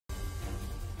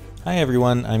Hi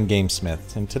everyone, I'm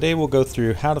Gamesmith, and today we'll go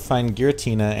through how to find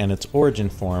Giratina and its origin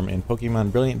form in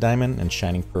Pokemon Brilliant Diamond and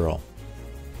Shining Pearl.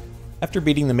 After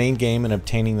beating the main game and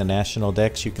obtaining the National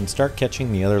Dex, you can start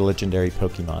catching the other legendary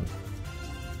Pokemon.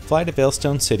 Fly to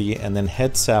Veilstone City and then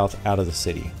head south out of the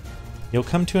city. You'll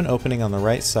come to an opening on the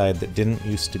right side that didn't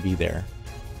used to be there.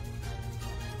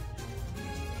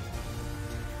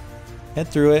 Head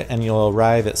through it and you'll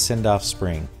arrive at Sindoff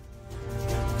Spring.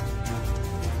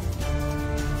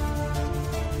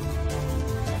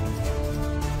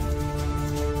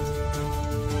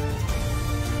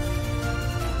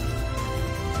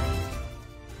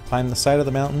 Climb the side of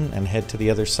the mountain and head to the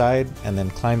other side, and then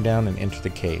climb down and enter the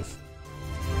cave.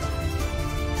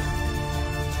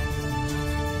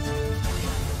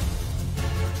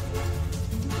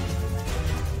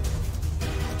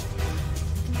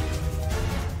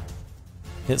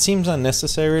 It seems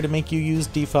unnecessary to make you use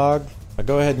defog, but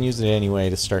go ahead and use it anyway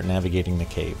to start navigating the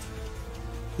cave.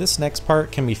 This next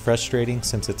part can be frustrating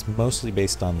since it's mostly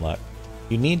based on luck.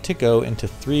 You need to go into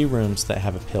 3 rooms that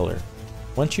have a pillar.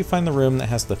 Once you find the room that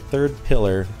has the 3rd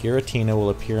pillar, Giratina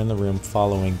will appear in the room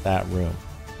following that room.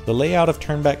 The layout of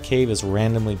Turnback Cave is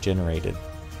randomly generated,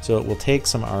 so it will take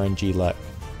some RNG luck.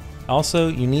 Also,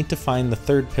 you need to find the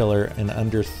 3rd pillar in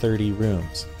under 30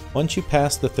 rooms. Once you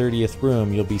pass the 30th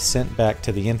room, you'll be sent back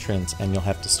to the entrance and you'll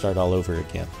have to start all over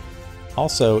again.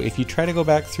 Also, if you try to go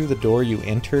back through the door you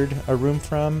entered a room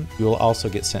from, you will also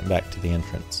get sent back to the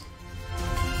entrance.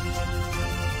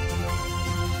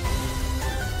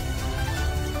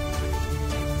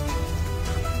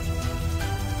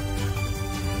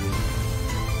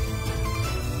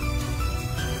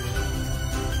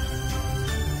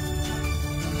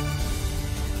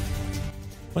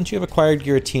 Once you have acquired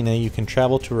Giratina, you can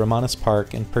travel to Romanus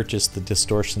Park and purchase the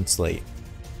Distortion Slate.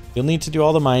 You'll need to do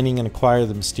all the mining and acquire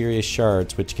the mysterious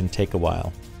shards, which can take a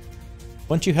while.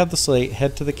 Once you have the slate,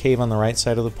 head to the cave on the right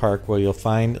side of the park where you'll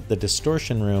find the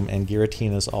Distortion Room and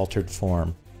Giratina's altered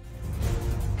form.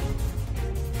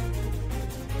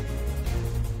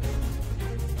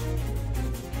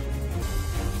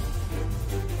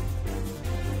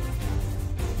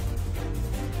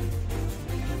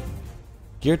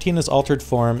 Giratina's altered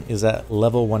form is at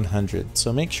level 100,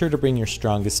 so make sure to bring your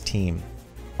strongest team.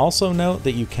 Also note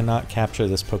that you cannot capture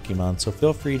this Pokemon, so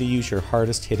feel free to use your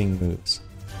hardest hitting moves.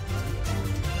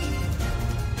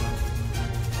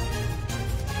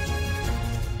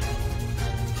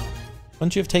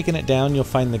 Once you've taken it down, you'll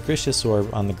find the Grishis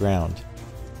Orb on the ground.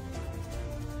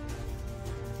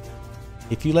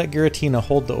 If you let Giratina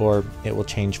hold the orb, it will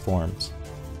change forms.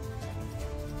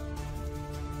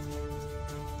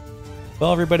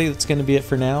 Well everybody, that's going to be it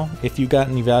for now. If you got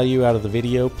any value out of the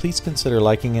video, please consider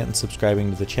liking it and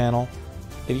subscribing to the channel.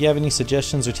 If you have any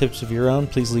suggestions or tips of your own,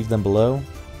 please leave them below.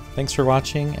 Thanks for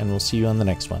watching, and we'll see you on the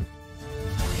next one.